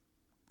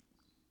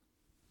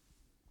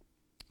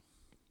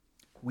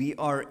We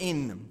are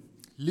in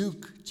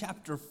Luke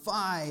chapter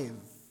 5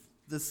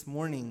 this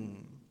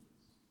morning.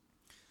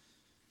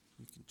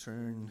 You can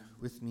turn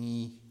with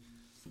me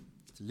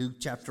to Luke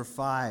chapter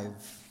 5.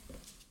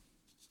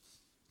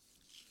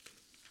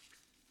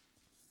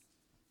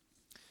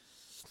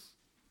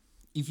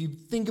 If you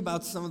think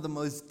about some of the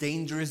most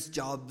dangerous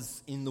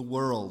jobs in the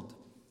world,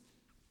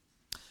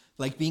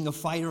 like being a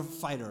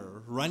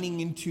firefighter,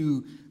 running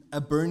into a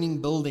burning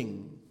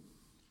building,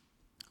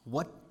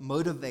 what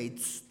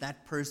motivates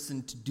that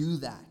person to do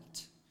that?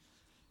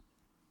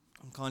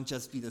 It can't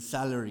just be the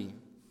salary.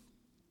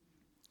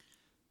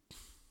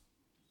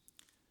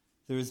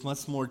 There is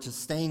much more to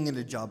staying in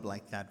a job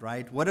like that,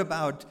 right? What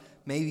about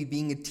maybe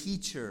being a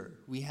teacher?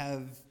 We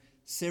have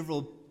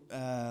several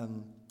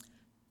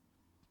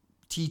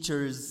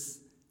teachers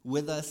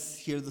with us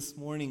here this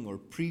morning, or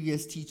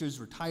previous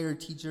teachers, retired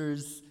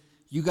teachers.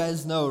 You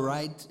guys know,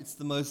 right? It's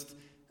the most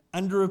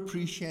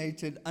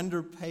underappreciated,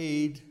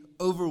 underpaid,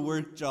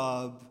 overworked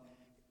job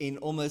in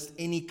almost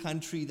any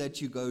country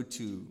that you go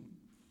to.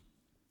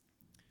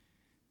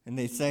 And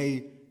they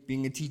say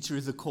being a teacher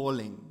is a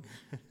calling.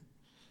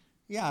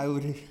 Yeah, I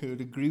would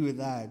agree with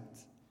that.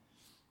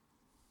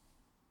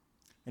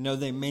 I know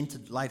they meant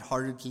it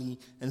lightheartedly,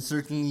 and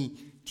certainly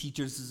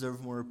teachers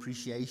deserve more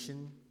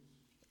appreciation.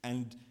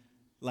 And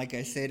like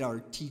I said,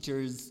 our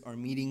teachers are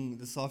meeting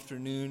this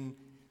afternoon.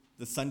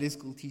 The Sunday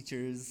school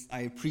teachers,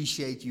 I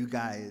appreciate you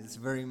guys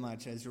very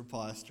much as your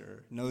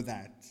pastor. Know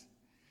that.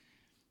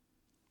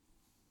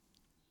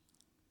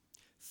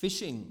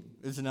 Fishing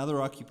is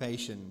another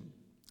occupation,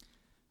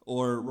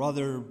 or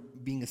rather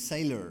being a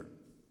sailor.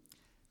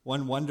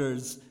 One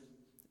wonders,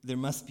 there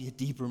must be a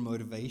deeper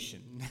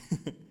motivation.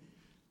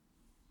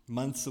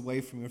 Months away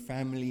from your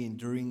family,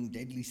 enduring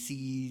deadly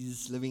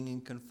seas, living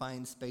in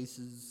confined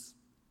spaces.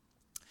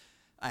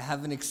 I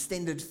have an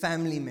extended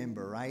family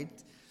member,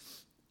 right?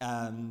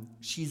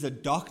 She's a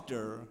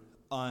doctor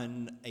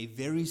on a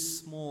very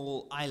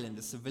small island,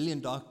 a civilian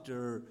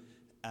doctor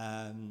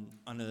on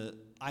an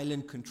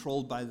island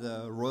controlled by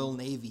the Royal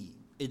Navy.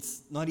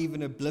 It's not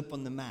even a blip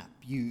on the map.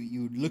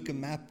 You look a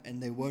map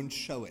and they won't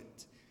show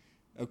it.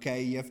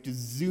 Okay, you have to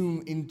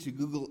zoom into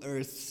Google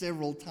Earth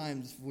several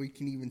times before you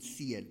can even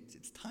see it.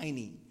 It's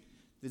tiny.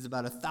 There's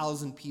about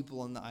 1,000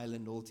 people on the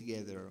island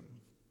altogether.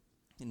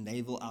 A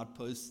naval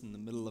outpost in the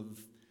middle of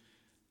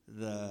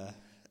the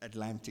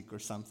Atlantic or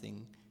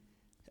something.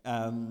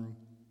 And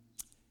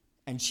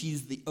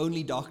she's the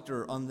only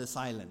doctor on this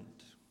island.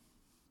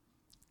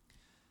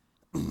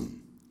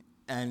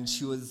 And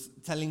she was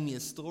telling me a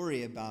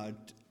story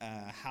about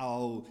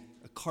how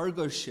a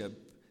cargo ship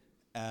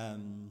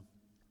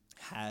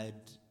had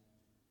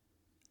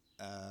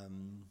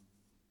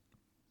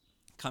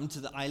come to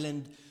the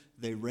island.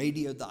 They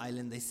radioed the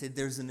island. They said,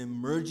 there's an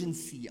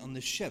emergency on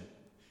the ship.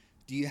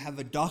 Do you have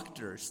a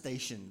doctor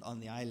stationed on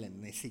the island?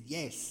 And they said,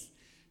 yes.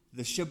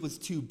 The ship was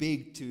too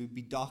big to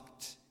be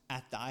docked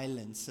at the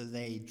island, so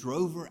they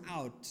drove her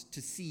out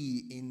to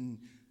sea in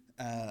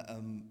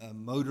a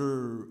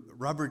motor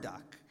rubber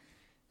duck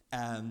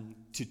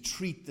to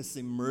treat this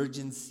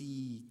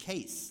emergency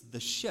case. The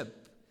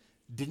ship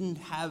didn't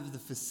have the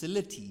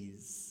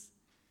facilities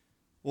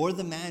or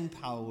the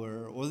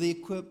manpower or the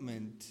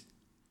equipment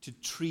to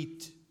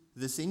treat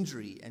this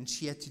injury, and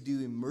she had to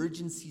do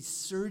emergency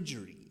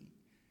surgery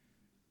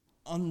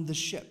on the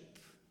ship.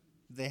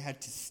 They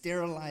had to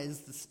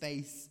sterilize the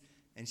space,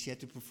 and she had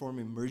to perform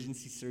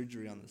emergency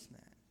surgery on this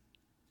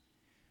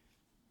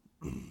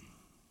man.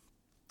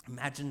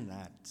 Imagine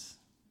that.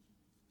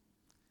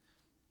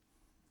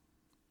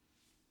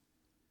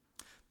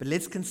 But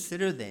let's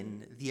consider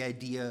then the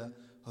idea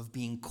of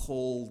being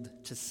called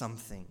to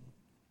something.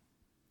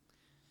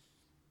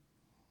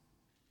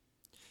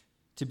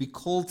 To be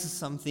called to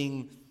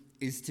something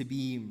is to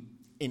be,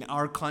 in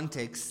our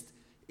context,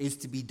 is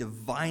to be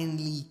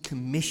divinely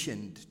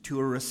commissioned to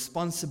a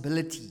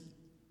responsibility.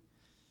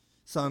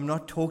 So I'm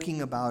not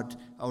talking about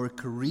our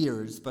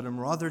careers, but I'm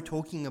rather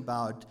talking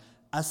about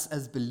us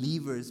as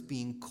believers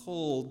being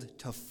called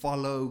to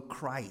follow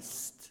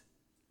Christ.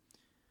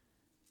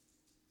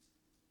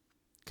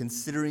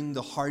 Considering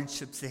the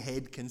hardships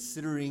ahead,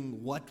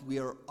 considering what we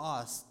are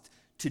asked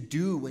to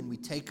do when we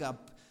take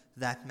up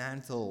that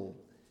mantle,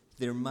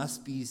 there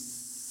must be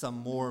some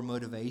more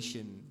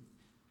motivation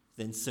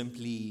than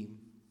simply,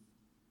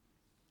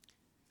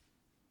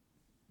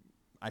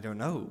 I don't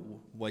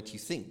know what you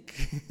think.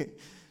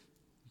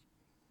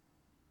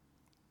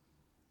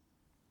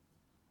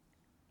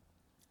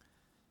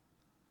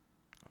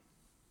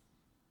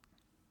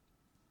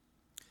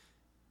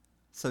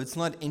 So it's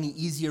not any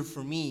easier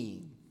for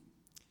me.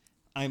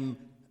 I'm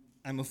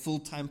a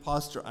full-time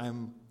pastor.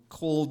 I'm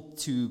called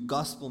to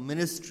gospel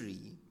ministry,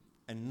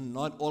 and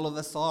not all of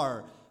us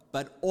are,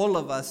 but all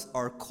of us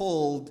are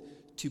called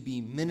to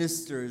be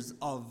ministers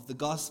of the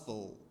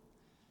gospel,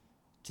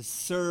 to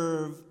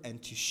serve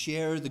and to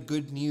share the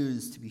good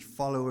news, to be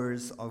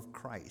followers of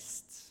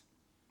Christ.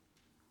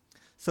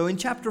 So in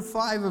chapter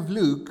 5 of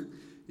Luke,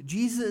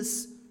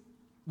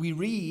 we're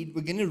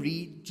going to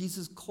read,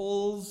 Jesus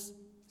calls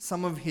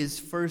some of his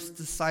first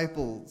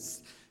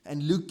disciples.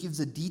 And Luke gives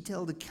a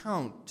detailed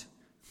account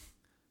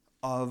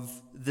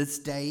of this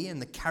day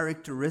and the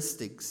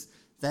characteristics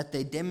that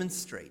they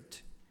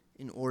demonstrate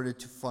in order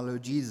to follow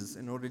Jesus,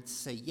 in order to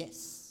say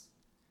yes.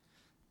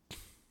 It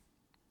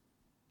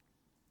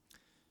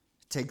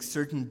takes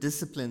certain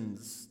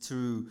disciplines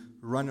to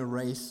run a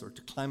race or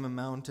to climb a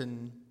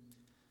mountain,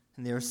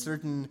 and there are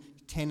certain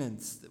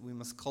tenets that we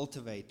must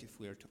cultivate if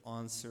we are to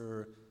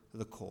answer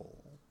the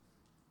call.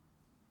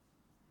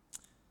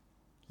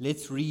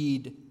 Let's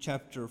read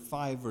chapter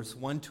 5, verse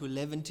 1 to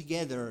 11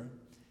 together,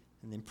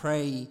 and then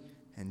pray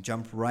and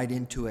jump right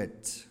into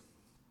it.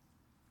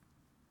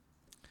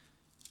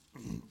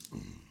 It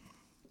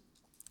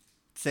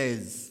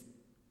says,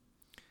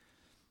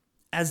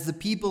 "As the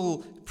people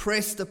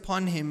pressed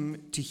upon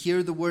him to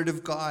hear the word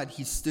of God,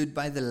 he stood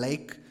by the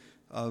lake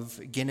of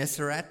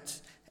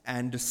Gennesaret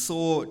and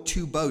saw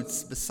 2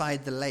 boats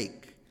beside the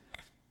lake.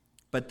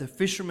 But the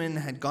fishermen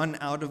had gone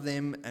out of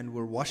them and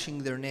were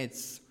washing their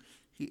nets.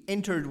 He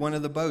entered one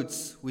of the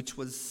boats, which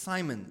was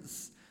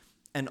Simon's,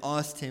 and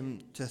asked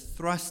him to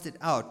thrust it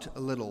out a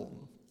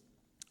little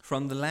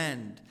from the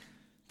land.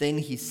 Then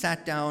he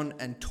sat down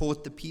and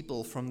taught the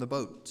people from the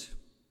boat.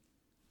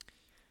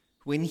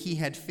 When he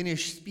had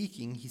finished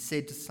speaking, he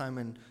said to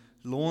Simon,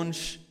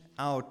 'Launch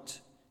out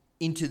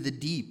into the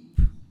deep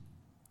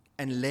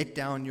and let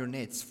down your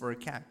nets for a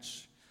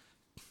catch.'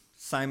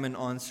 Simon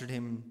answered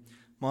him,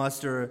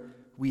 'Master,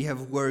 we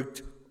have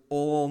worked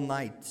all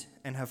night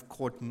and have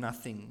caught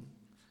nothing.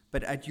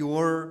 But at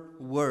your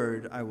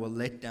word I will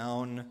let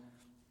down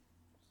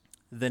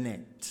the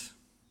net.'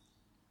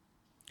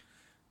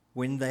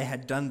 When they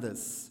had done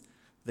this,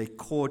 they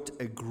caught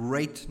a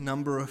great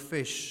number of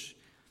fish,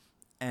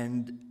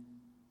 and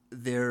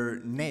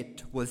their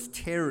net was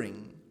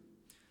tearing.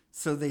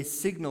 So they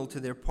signaled to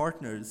their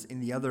partners in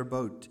the other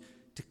boat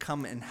to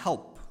come and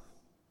help.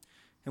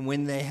 And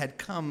when they had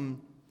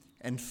come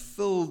and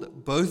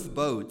filled both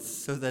boats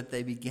so that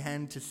they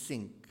began to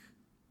sink,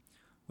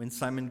 when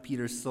Simon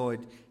Peter saw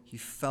it, he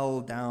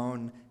fell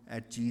down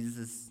at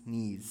Jesus'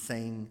 knees,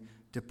 saying,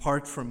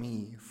 'Depart from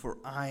me, for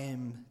I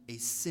am a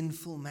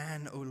sinful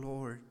man, O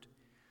Lord.'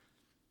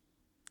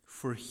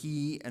 For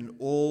he and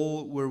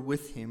all were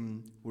with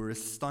him were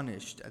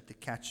astonished at the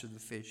catch of the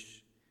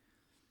fish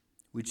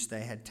which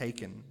they had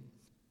taken.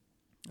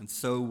 And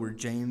so were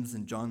James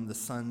and John, the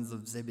sons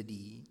of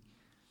Zebedee,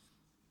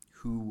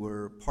 who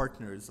were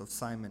partners of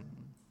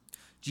Simon.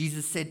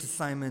 Jesus said to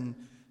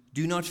Simon,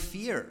 'Do not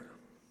fear,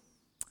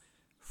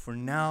 for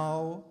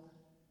now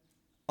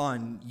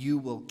on you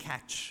will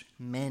catch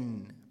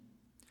men.'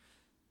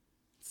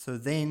 So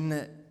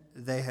then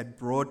they had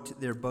brought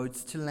their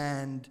boats to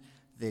land.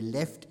 They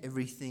left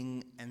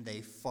everything and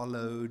they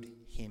followed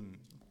him."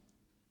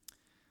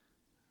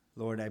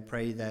 Lord, I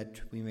pray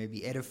that we may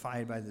be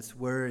edified by this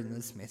word and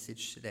this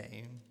message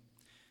today.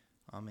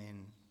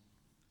 Amen.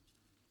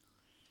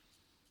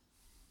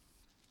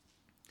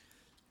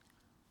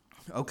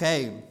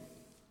 Okay,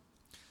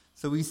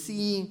 so we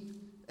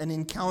see an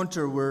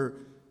encounter.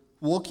 We're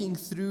walking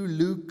through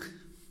Luke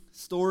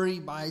story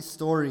by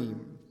story.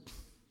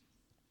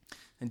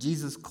 And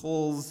Jesus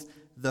calls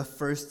the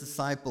first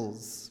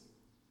disciples.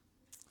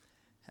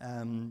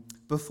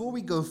 Before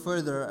we go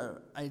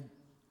further, I'd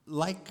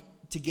like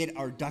to get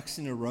our ducks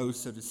in a row,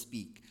 so to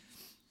speak.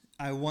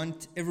 I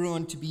want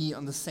everyone to be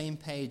on the same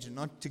page and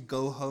not to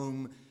go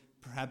home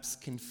perhaps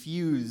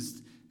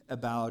confused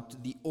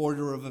about the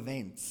order of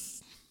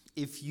events.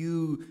 If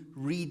you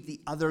read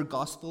the other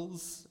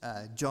Gospels,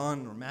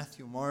 John or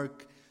Matthew,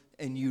 Mark,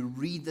 and you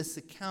read this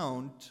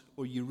account,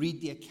 or you read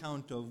the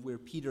account of where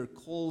Peter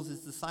calls his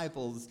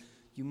disciples,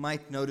 you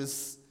might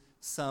notice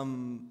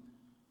some,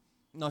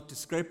 not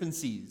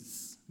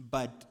discrepancies,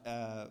 but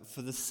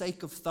for the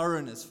sake of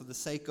thoroughness, for the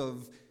sake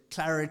of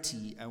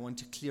clarity, I want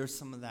to clear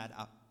some of that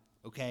up,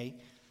 okay?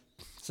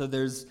 So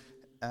there's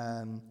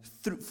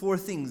 4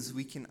 things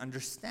we can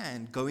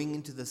understand going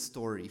into this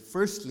story.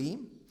 Firstly,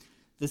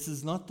 this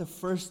is not the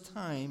first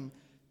time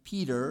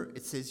Peter,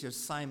 it says here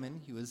Simon,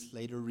 he was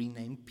later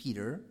renamed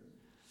Peter.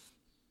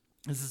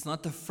 This is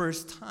not the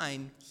first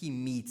time he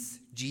meets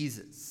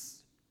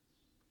Jesus.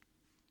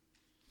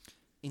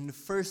 In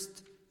 1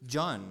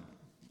 John,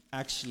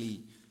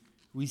 actually,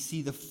 we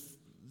see the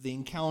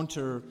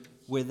encounter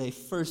where they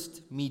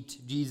first meet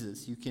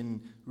Jesus. You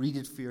can read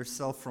it for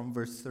yourself from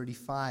verse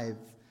 35.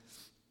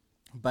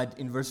 But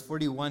in verse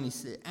 41, he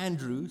said,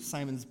 Andrew,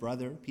 Simon's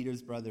brother,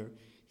 Peter's brother,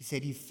 he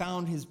said he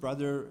found his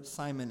brother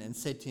Simon and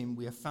said to him,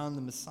 "We have found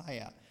the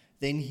Messiah."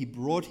 Then he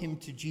brought him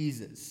to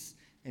Jesus.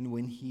 And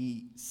when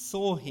he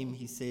saw him,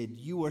 he said,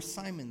 "You are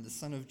Simon, the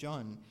son of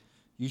John.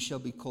 You shall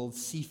be called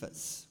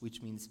Cephas,"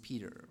 which means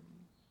Peter.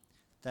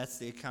 That's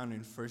the account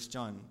in 1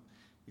 John.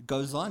 It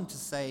goes on to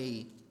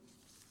say,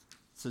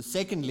 so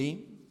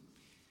secondly,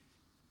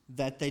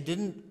 that they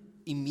didn't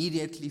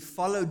immediately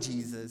follow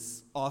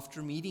Jesus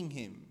after meeting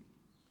him.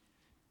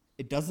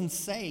 It doesn't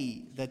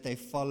say that they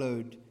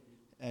followed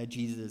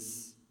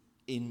Jesus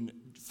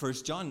in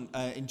 1 John,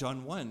 in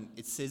John 1.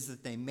 It says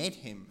that they met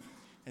him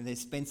and they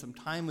spent some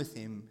time with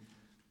him,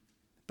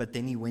 but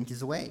then he went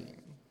his way.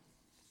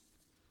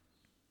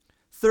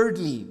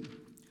 Thirdly,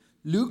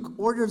 Luke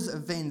orders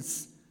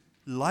events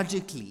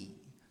logically,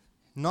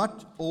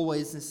 not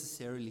always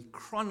necessarily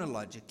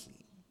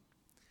chronologically.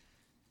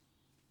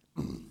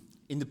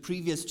 In the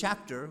previous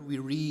chapter, we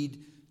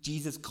read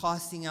Jesus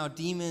casting out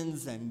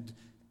demons and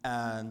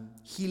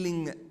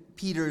healing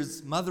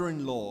Peter's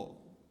mother-in-law.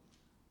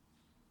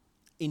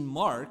 In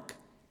Mark,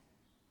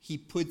 he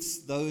puts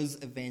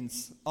those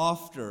events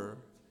after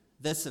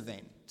this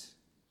event.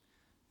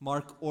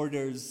 Mark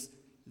orders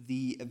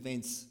the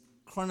events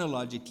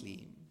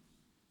chronologically.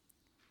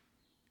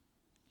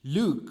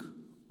 Luke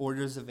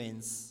orders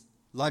events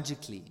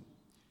logically.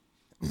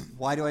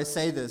 Why do I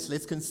say this?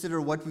 Let's consider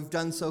what we've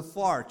done so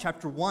far.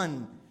 Chapter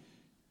 1,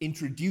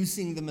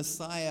 introducing the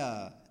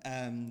Messiah,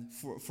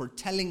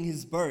 foretelling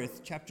his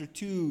birth. Chapter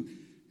 2,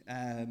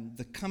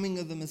 the coming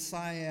of the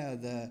Messiah,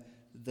 the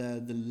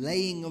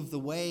laying of the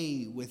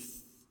way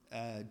with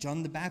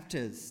John the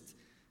Baptist.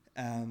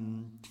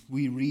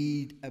 We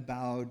read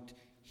about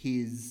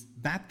his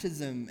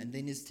baptism and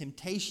then his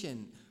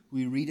temptation.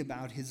 We read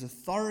about his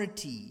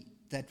authority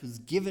that was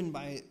given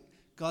by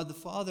God the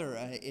Father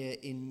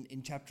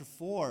in chapter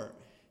 4.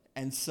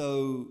 And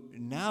so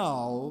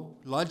now,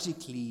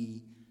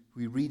 logically,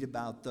 we read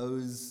about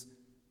those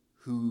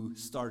who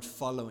start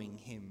following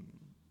him.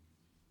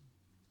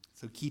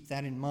 So keep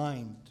that in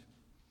mind.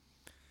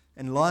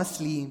 And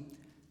lastly,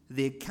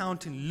 the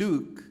account in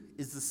Luke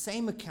is the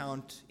same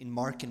account in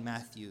Mark and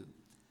Matthew.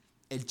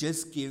 It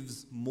just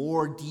gives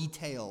more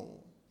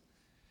detail.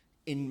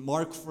 In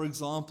Mark, for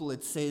example,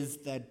 it says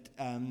that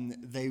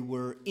they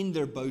were in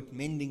their boat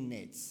mending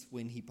nets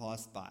when he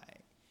passed by.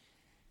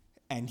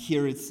 And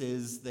here it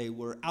says they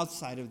were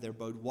outside of their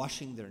boat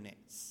washing their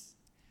nets.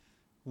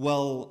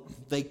 Well,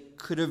 they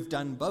could have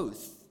done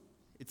both.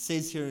 It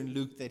says here in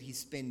Luke that he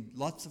spent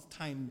lots of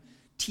time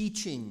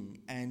teaching,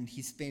 and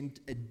he spent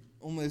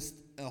almost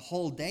a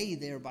whole day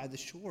there by the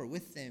shore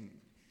with them.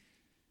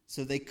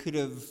 So they could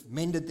have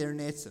mended their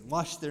nets and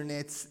washed their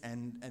nets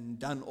and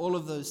done all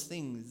of those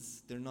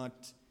things. They're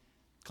not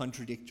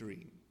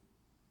contradictory.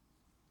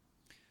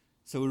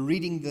 So we're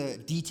reading the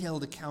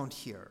detailed account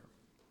here.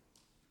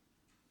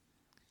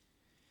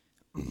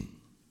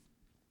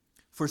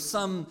 For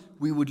some,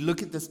 we would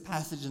look at this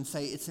passage and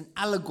say it's an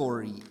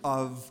allegory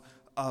of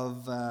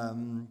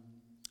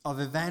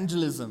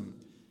evangelism,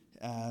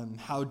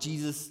 how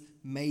Jesus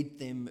made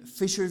them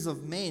fishers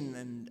of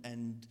men,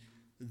 and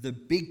the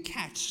big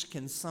catch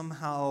can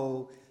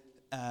somehow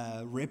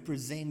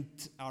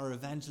represent our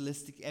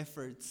evangelistic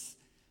efforts.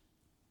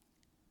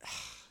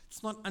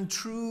 It's not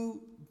untrue,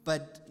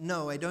 but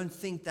no, I don't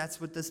think that's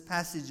what this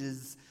passage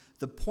is.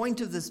 The point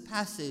of this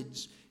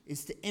passage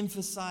is to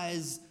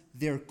emphasize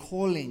their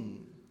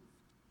calling.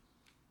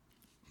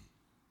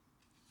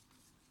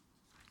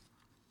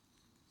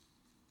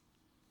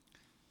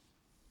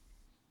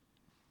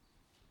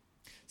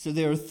 So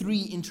there are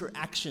three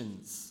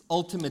interactions,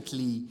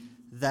 ultimately,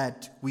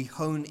 that we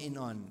hone in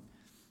on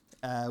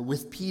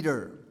with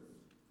Peter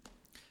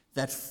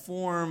that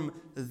form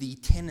the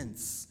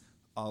tenets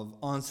of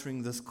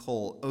answering this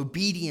call: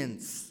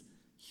 obedience,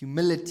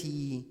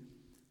 humility,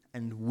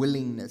 and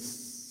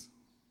willingness.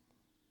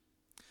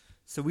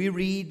 So we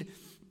read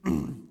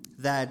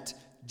that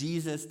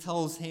Jesus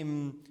tells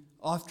him,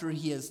 after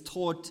he has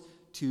taught,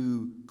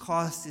 to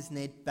cast his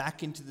net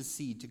back into the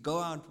sea, to go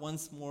out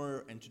once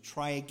more and to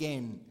try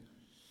again.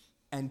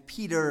 And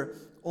Peter,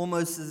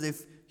 almost as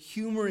if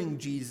humoring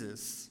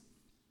Jesus,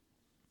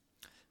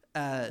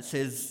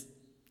 says,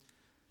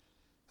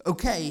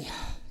 "Okay,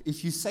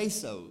 if you say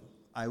so,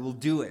 I will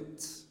do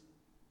it."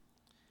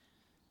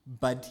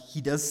 But he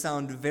does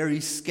sound very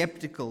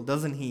skeptical,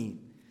 doesn't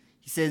he?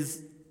 He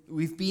says,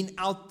 "We've been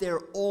out there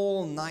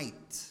all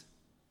night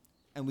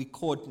and we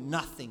caught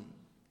nothing.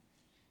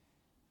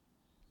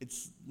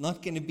 It's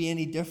not going to be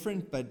any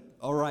different, but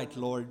all right,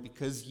 Lord,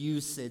 because you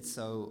said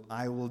so,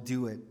 I will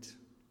do it."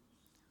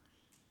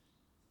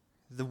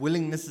 The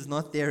willingness is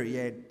not there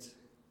yet.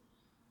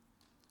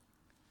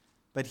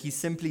 But he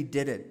simply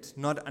did it,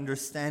 not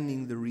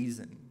understanding the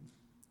reason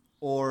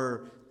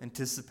or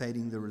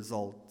anticipating the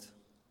result.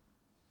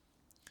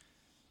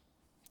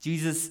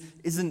 Jesus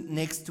isn't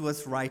next to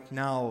us right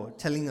now,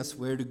 telling us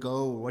where to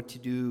go or what to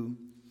do.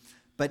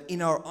 But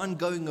in our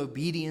ongoing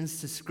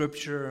obedience to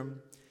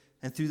Scripture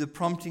and through the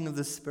prompting of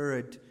the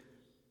Spirit,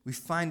 we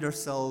find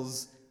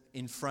ourselves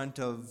in front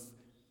of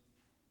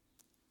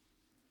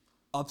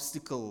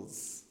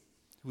obstacles.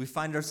 We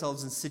find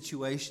ourselves in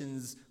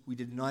situations we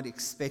did not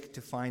expect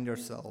to find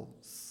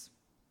ourselves.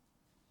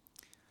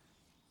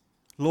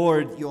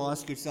 Lord, you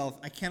ask yourself,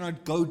 I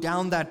cannot go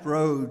down that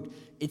road.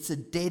 It's a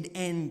dead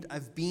end.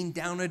 I've been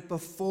down it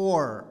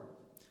before.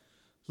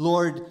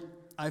 Lord,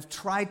 I've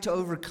tried to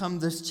overcome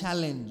this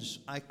challenge.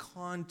 I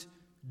can't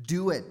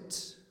do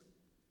it.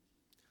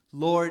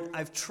 Lord,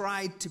 I've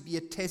tried to be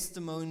a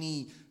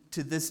testimony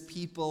to this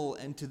people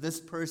and to this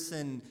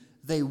person.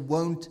 They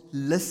won't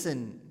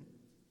listen.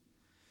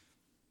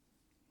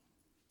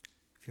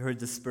 If you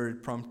heard the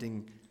Spirit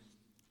prompting,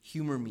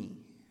 humor me.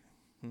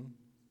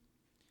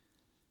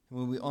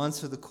 When we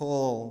answer the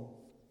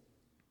call,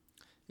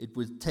 It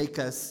would take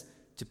us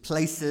to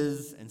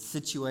places and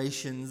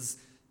situations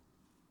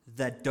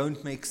that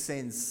don't make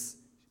sense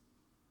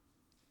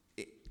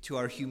to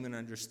our human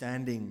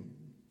understanding.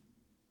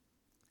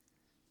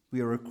 We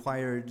are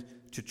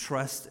required to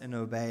trust and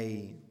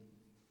obey,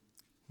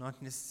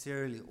 not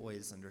necessarily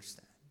always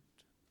understand.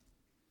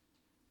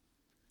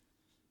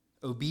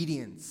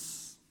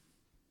 Obedience.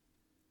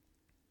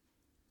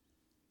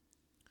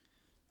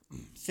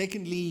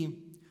 Secondly,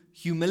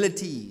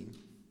 humility.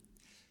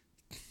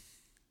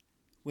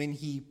 When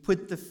he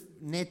put the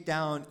net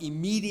down,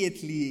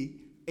 immediately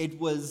it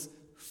was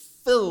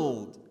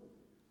filled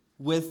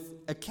with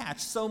a catch,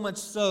 so much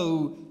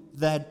so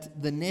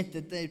that the net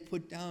that they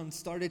put down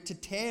started to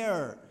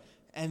tear,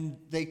 and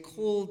they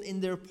called in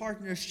their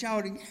partners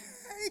shouting,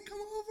 "Hey, come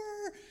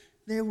over!"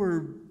 They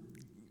were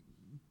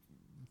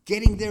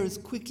getting there as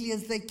quickly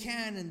as they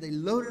can, and they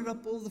loaded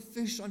up all the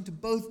fish onto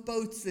both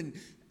boats, and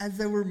as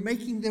they were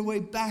making their way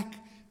back,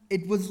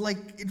 it was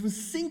like it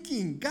was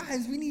sinking.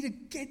 Guys, we need to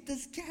get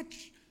this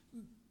catch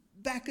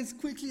back as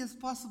quickly as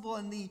possible,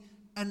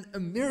 and a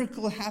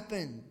miracle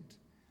happened.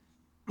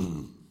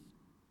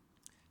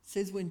 It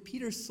says when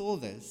Peter saw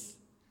this,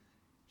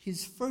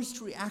 his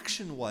first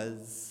reaction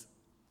was,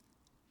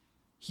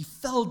 he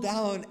fell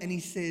down and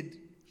he said,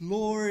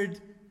 "Lord,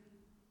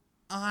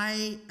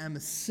 I am a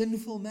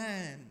sinful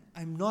man.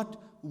 I'm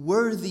not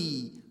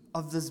worthy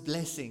of this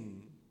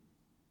blessing."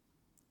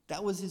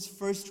 That was his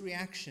first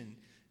reaction.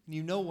 And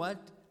you know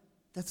what?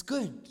 That's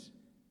good.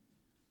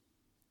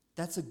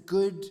 That's a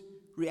good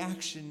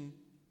reaction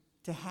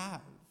to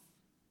have.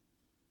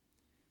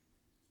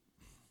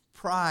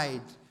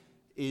 Pride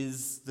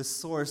is the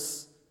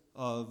source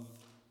of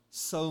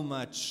so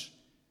much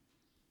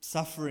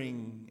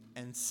suffering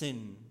and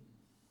sin.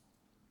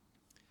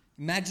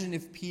 Imagine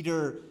if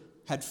Peter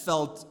had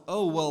felt,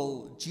 "Oh,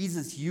 well,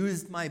 Jesus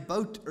used my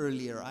boat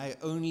earlier. I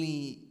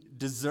only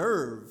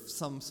deserve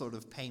some sort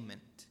of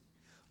payment."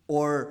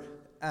 Or,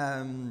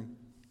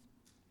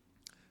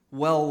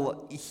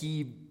 "Well,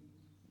 he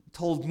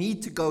told me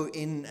to go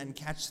in and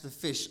catch the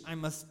fish. I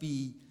must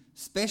be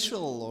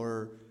special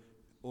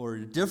or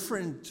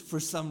different for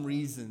some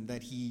reason,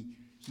 that he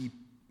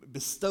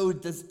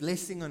bestowed this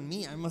blessing on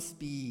me. I must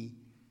be,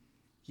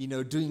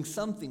 doing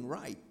something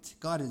right.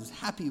 God is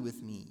happy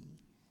with me."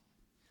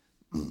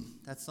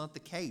 That's not the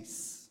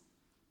case.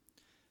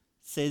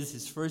 It says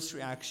his first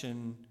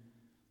reaction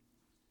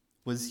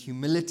was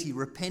humility,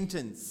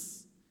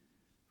 repentance,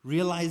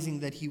 realizing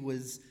that he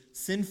was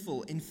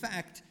sinful. In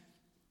fact,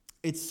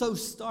 it's so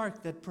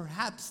stark that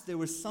perhaps there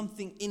was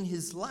something in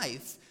his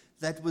life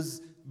that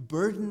was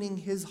burdening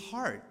his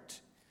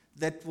heart,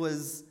 that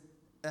was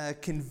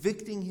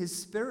convicting his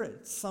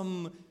spirit,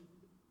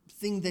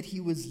 something that he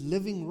was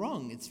living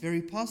wrong. It's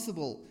very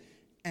possible.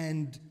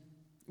 And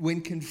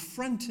when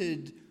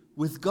confronted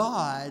with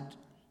God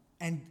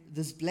and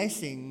this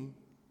blessing,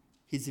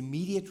 his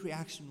immediate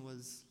reaction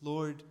was,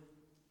 "Lord,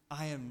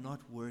 I am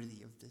not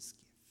worthy of this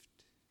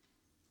gift."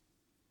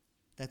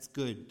 That's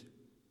good.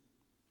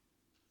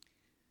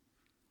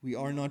 We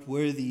are not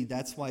worthy.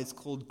 That's why it's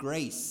called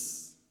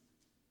grace.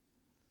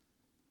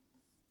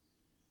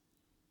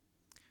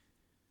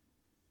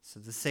 So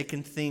the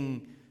second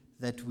thing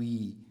that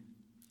we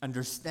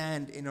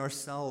understand in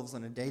ourselves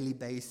on a daily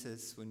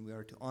basis when we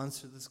are to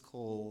answer this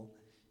call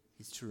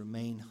is to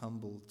remain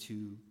humble,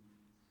 to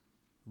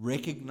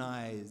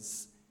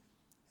recognize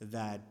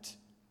that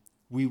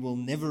we will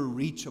never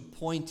reach a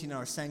point in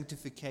our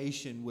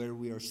sanctification where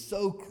we are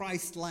so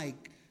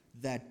Christ-like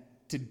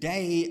that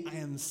today I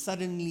am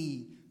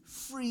suddenly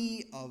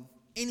free of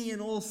any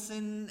and all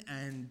sin,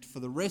 and for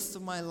the rest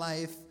of my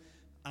life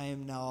I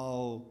am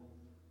now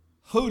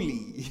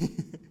holy.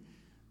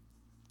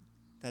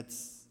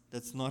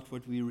 That's not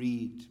what we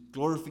read.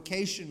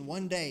 Glorification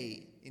one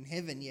day in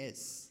heaven,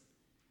 yes.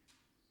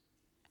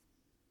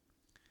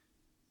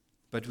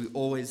 But we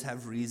always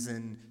have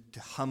reason to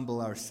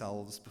humble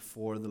ourselves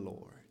before the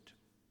Lord.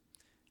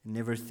 And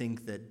never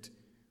think that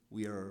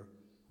we are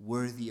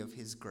worthy of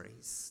His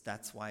grace.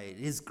 That's why it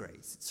is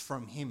grace. It's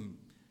from Him.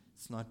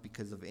 It's not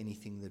because of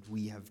anything that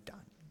we have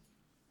done.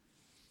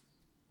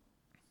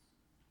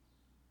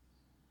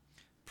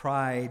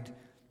 Pride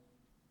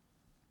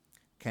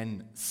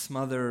can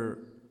smother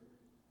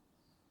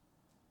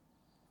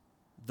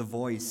the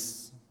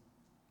voice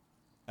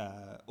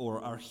or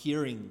our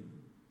hearing.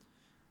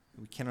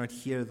 We cannot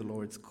hear the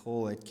Lord's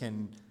call. It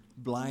can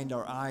blind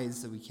our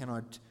eyes so we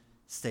cannot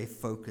stay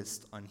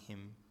focused on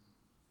Him.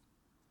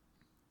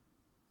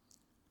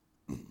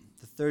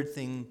 The third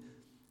thing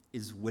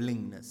is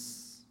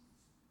willingness.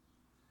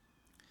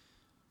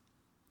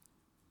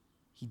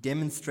 He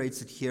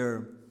demonstrates it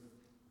here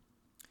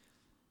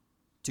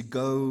to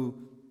go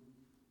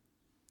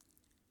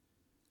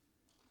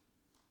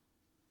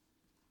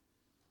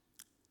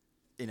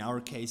in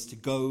our case, to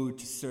go,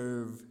 to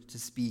serve, to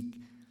speak.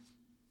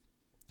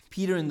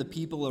 Peter and the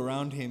people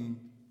around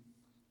him,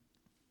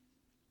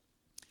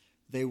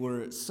 they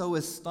were so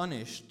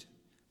astonished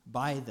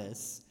by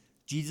this.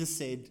 Jesus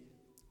said,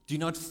 "Do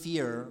not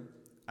fear,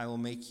 I will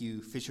make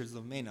you fishers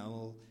of men. I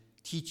will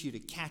teach you to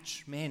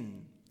catch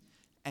men.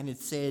 And it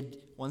said,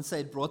 once they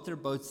had brought their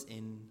boats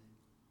in,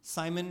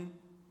 Simon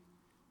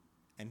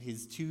and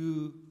his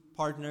two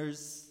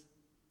partners,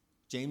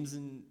 James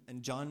and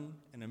John,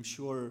 and I'm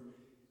sure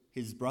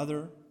his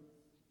brother,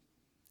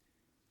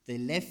 they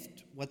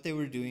left what they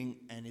were doing,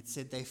 and it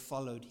said they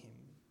followed him.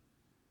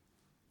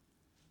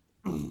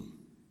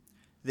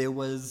 There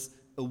was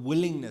a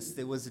willingness,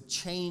 there was a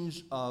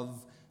change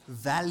of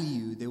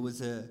value, there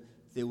was a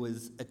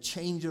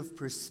change of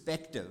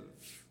perspective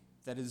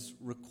that is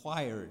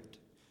required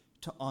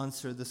to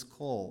answer this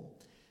call.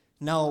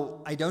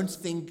 Now, I don't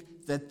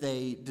think that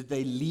did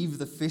they leave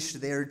the fish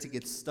there to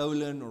get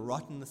stolen or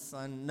rot in the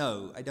sun.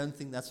 No, I don't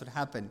think that's what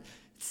happened.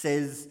 It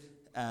says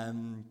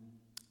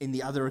in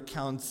the other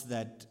accounts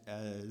that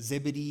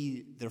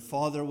Zebedee, their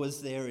father,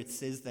 was there. It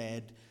says they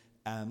had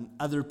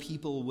other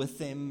people with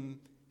them,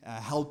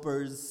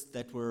 helpers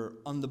that were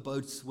on the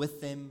boats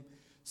with them.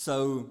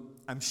 So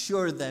I'm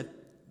sure that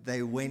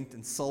they went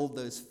and sold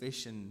those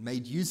fish and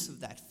made use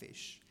of that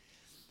fish.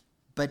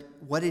 But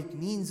what it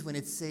means when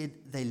it said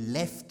they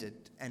left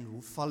it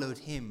and followed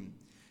him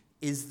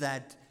is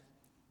that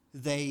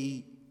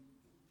they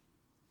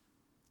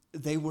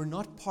were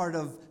not part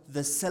of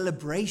the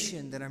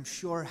celebration that I'm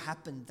sure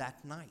happened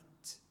that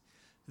night.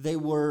 They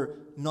were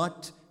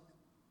not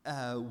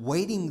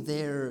waiting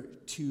there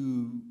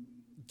to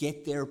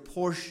get their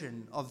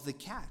portion of the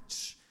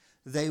catch.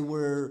 They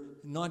were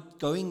not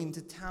going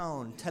into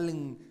town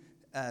telling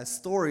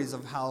stories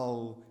of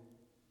how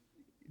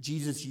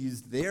Jesus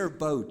used their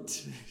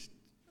boat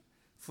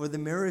for the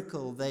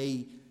miracle.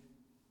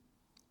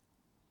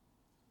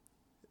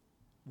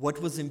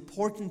 What was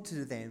important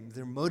to them,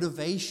 their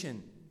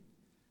motivation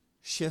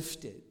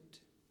shifted.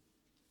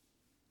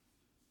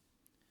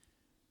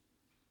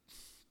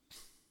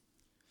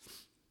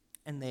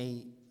 And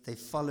they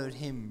followed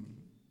him.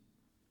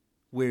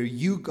 Where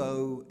you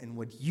go and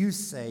what you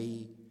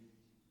say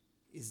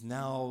is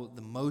now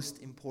the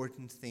most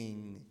important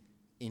thing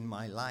in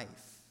my life.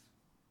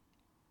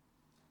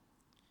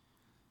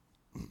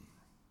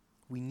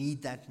 We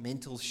need that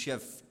mental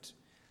shift,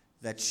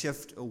 that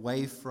shift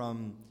away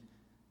from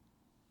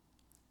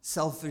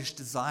selfish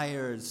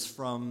desires,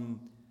 from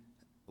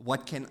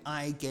what can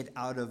I get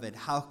out of it?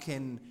 How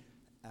can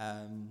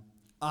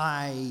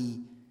I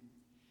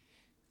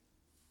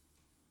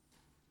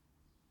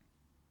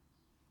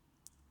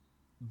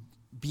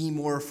be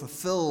more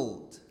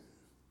fulfilled?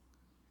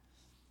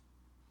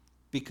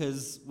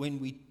 Because when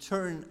we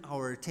turn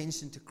our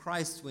attention to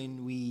Christ,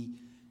 when we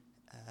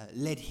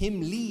let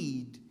him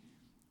lead,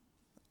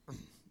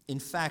 in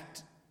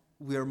fact,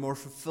 we are more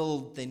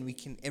fulfilled than we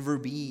can ever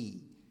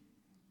be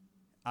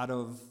out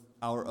of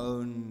our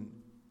own,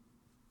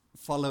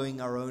 following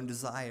our own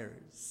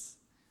desires.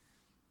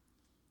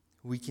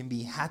 We can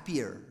be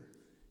happier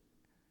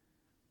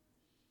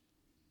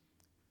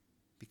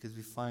because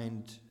we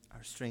find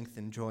our strength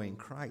and joy in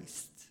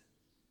Christ.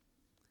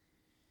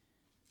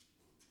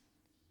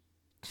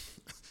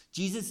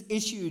 Jesus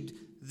issued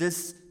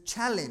this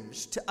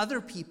challenge to other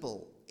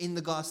people in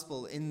the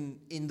gospel, in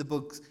the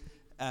books.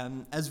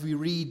 As we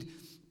read,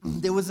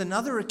 there was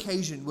another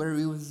occasion where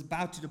he was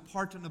about to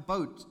depart on a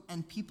boat,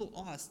 and people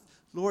asked,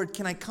 "Lord,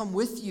 can I come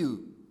with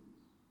you?"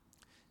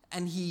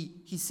 And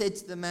he said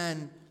to the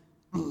man,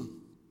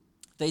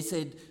 they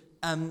said,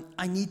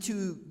 I need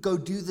to go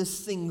do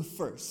this thing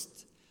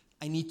first.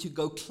 I need to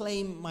go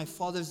claim my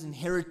father's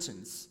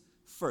inheritance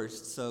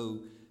first. So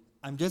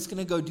I'm just going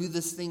to go do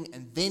this thing,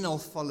 and then I'll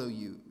follow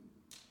you.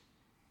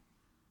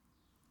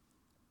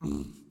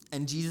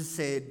 And Jesus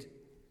said,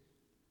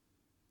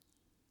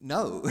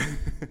 no.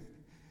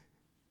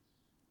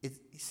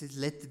 He says,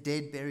 let the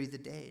dead bury the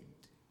dead.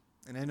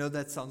 And I know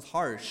that sounds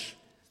harsh,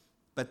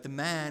 but the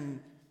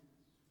man,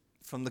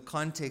 from the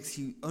context,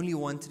 he only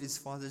wanted his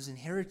father's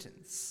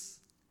inheritance.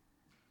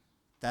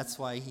 That's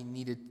why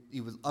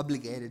he was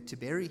obligated to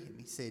bury him.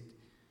 He said,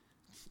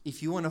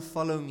 if you want to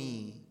follow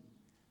me,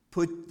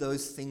 put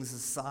those things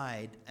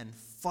aside and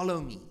follow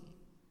me.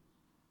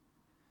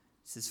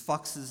 He says,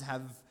 foxes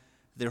have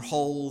their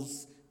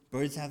holes,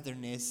 birds have their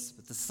nests,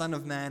 but the Son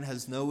of Man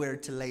has nowhere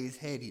to lay his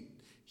head.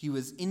 He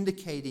was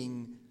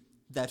indicating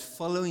that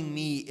following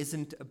me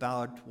isn't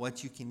about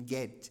what you can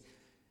get.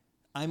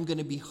 I'm going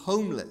to be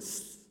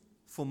homeless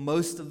for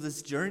most of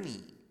this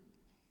journey.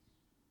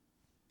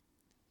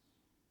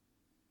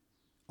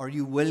 Are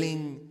you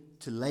willing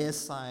to lay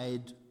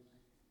aside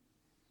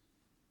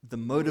the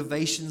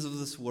motivations of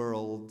this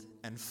world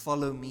and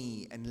follow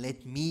me and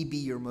let me be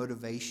your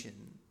motivation?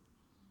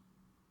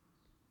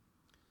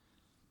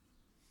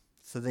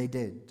 So they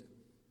did.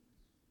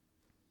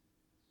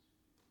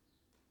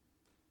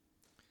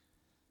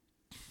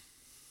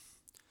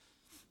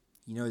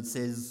 You know, it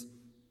says,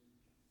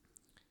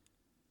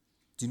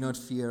 do not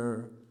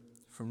fear.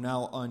 From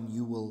now on,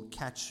 you will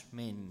catch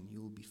men.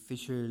 You will be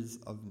fishers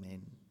of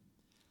men.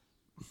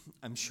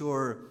 I'm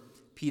sure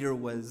Peter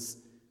was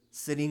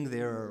sitting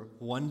there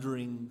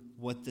wondering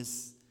what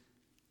this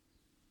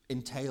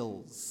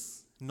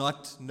entails,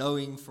 not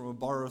knowing from a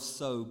bar of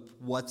soap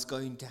what's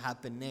going to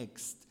happen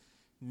next.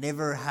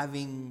 never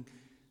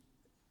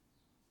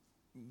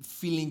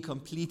feeling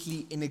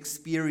completely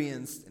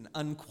inexperienced and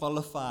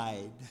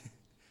unqualified.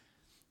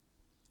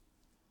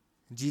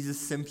 Jesus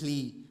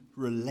simply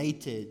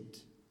related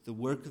the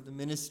work of the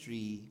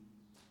ministry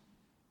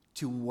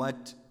to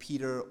what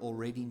Peter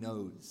already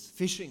knows: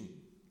 fishing.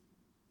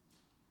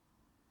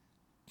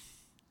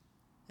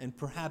 And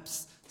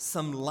perhaps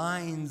some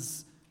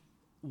lines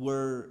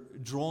were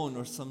drawn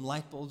or some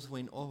light bulbs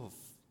went off.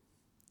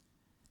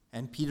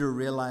 And Peter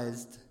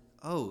realized,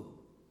 oh,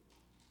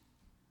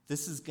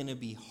 this is going to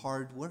be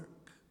hard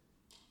work.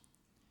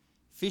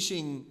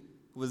 Fishing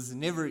was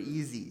never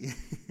easy.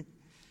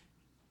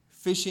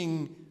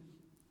 Fishing,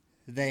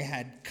 they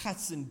had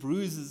cuts and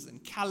bruises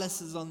and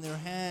calluses on their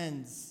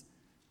hands.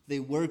 They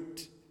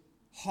worked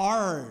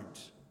hard.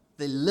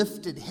 They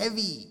lifted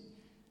heavy.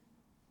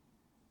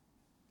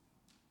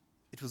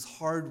 It was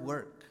hard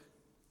work.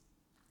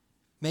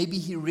 Maybe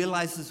he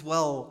realized as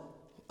well,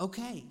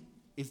 okay,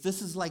 if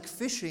this is like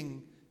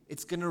fishing,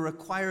 it's going to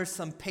require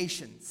some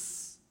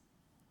patience.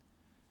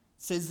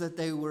 It says that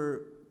they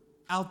were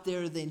out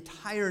there the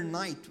entire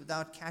night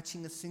without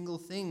catching a single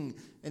thing.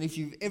 And if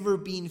you've ever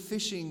been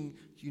fishing,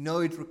 you know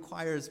it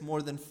requires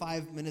more than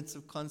 5 minutes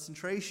of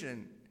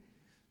concentration.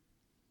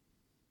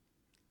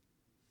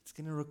 It's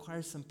going to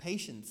require some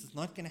patience. It's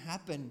not going to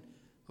happen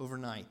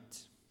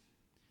overnight.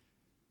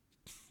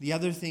 The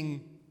other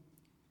thing,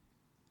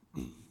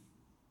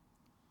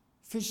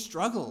 fish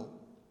struggle.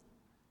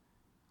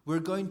 We're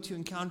going to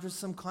encounter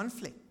some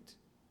conflict.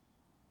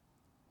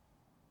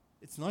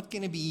 It's not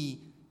going to be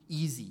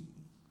easy.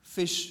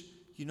 Fish,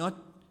 you're not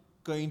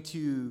going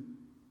to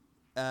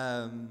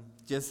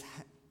just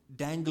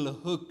dangle a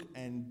hook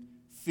and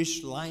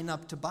fish line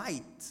up to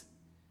bite.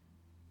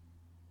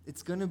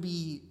 It's going to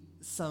be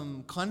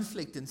some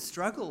conflict and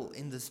struggle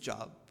in this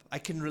job. I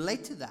can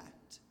relate to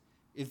that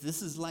if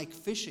this is like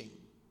fishing.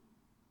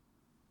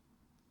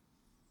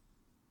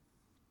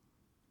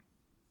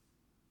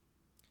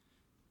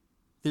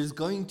 There's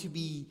going to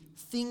be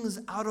things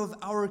out of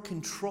our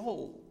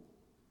control.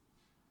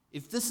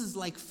 If this is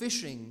like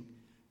fishing,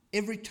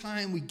 every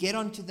time we get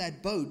onto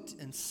that boat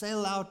and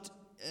sail out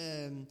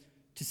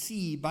to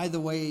sea, by the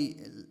way,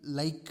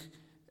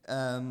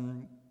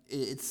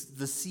 it's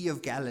the Sea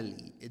of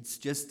Galilee. It's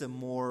just a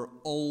more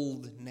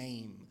old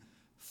name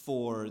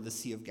for the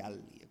Sea of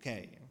Galilee.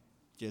 Okay,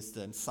 just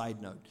a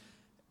side note.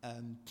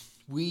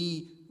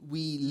 We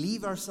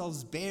leave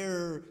ourselves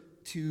bare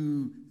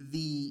to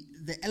the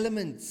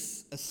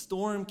elements. A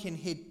storm can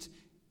hit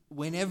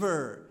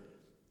whenever.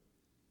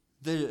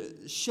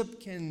 The ship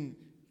can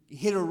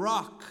hit a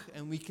rock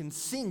and we can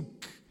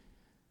sink.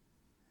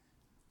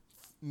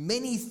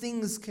 Many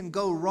things can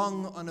go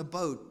wrong on a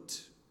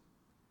boat.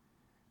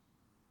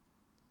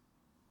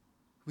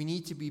 We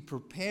need to be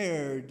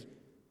prepared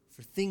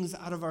for things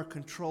out of our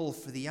control,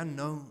 for the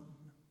unknown.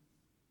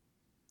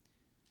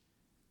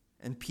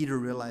 And Peter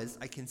realized,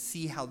 I can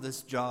see how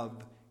this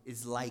job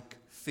is like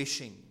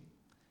fishing.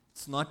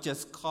 It's not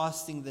just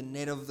casting the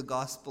net of the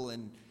gospel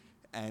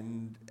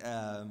and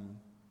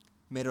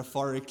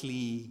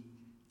metaphorically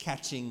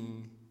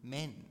catching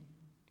men.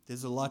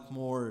 There's a lot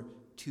more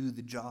to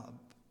the job.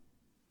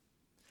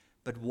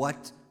 But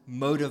what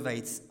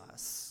motivates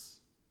us?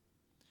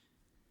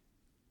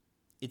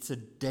 It's a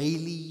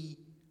daily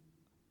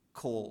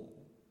call.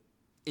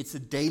 It's a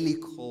daily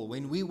call.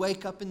 When we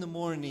wake up in the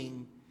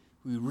morning,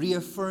 we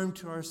reaffirm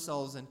to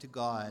ourselves and to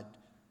God,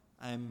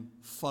 I'm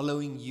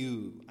following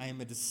you. I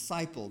am a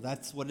disciple.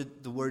 That's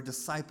what the word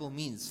disciple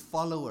means,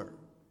 follower.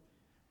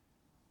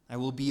 I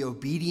will be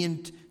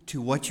obedient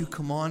to what you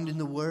command in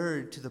the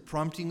word, to the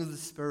prompting of the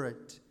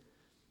Spirit.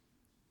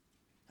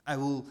 I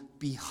will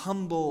be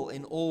humble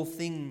in all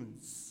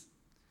things,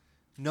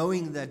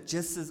 knowing that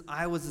just as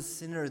I was a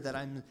sinner, that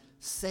I'm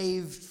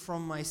saved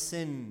from my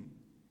sin,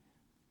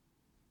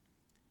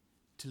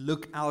 to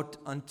look out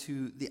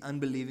unto the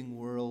unbelieving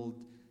world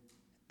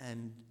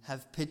and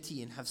have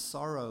pity and have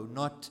sorrow,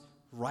 not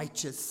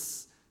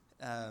righteous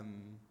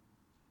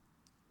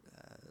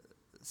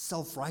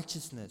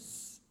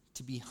self-righteousness,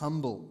 to be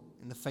humble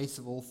in the face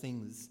of all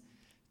things,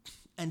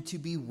 and to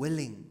be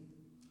willing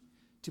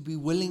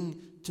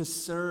to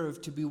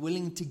serve, to be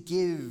willing to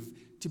give,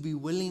 to be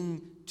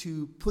willing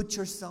to put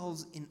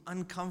yourselves in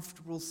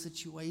uncomfortable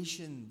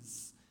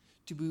situations,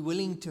 to be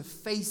willing to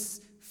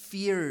face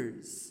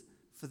fears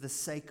for the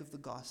sake of the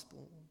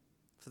gospel,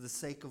 for the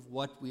sake of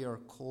what we are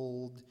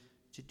called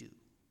to do.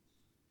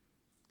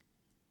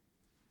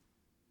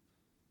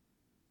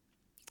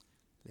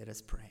 Let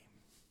us pray.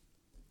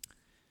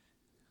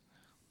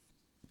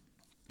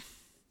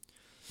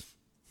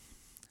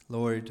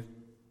 Lord,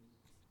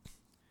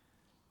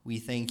 we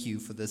thank you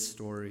for this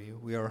story.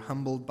 We are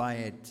humbled by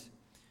it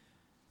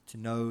to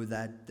know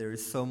that there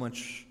is so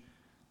much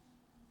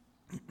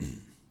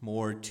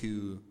more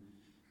to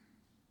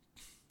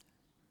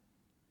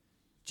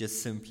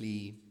just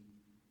simply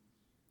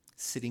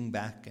sitting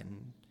back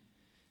and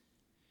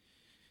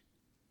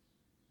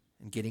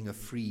getting a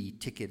free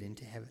ticket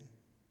into heaven.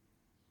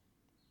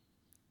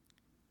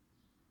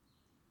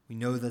 We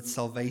know that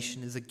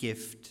salvation is a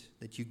gift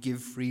that you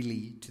give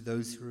freely to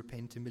those who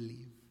repent and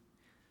believe.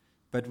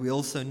 But we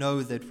also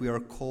know that we are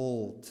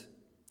called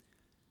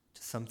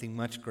to something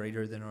much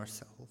greater than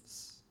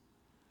ourselves.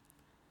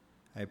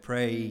 I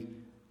pray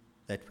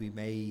that we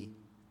may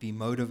be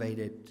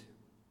motivated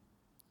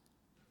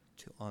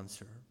to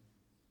answer.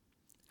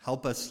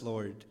 Help us,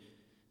 Lord,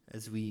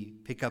 as we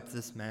pick up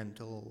this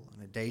mantle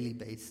on a daily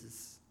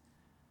basis.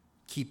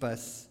 Keep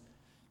us.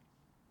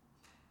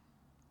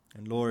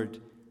 And Lord,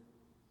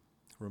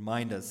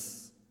 remind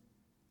us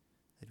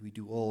that we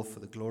do all for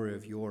the glory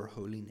of your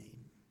holy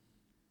name.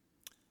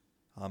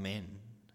 Amen.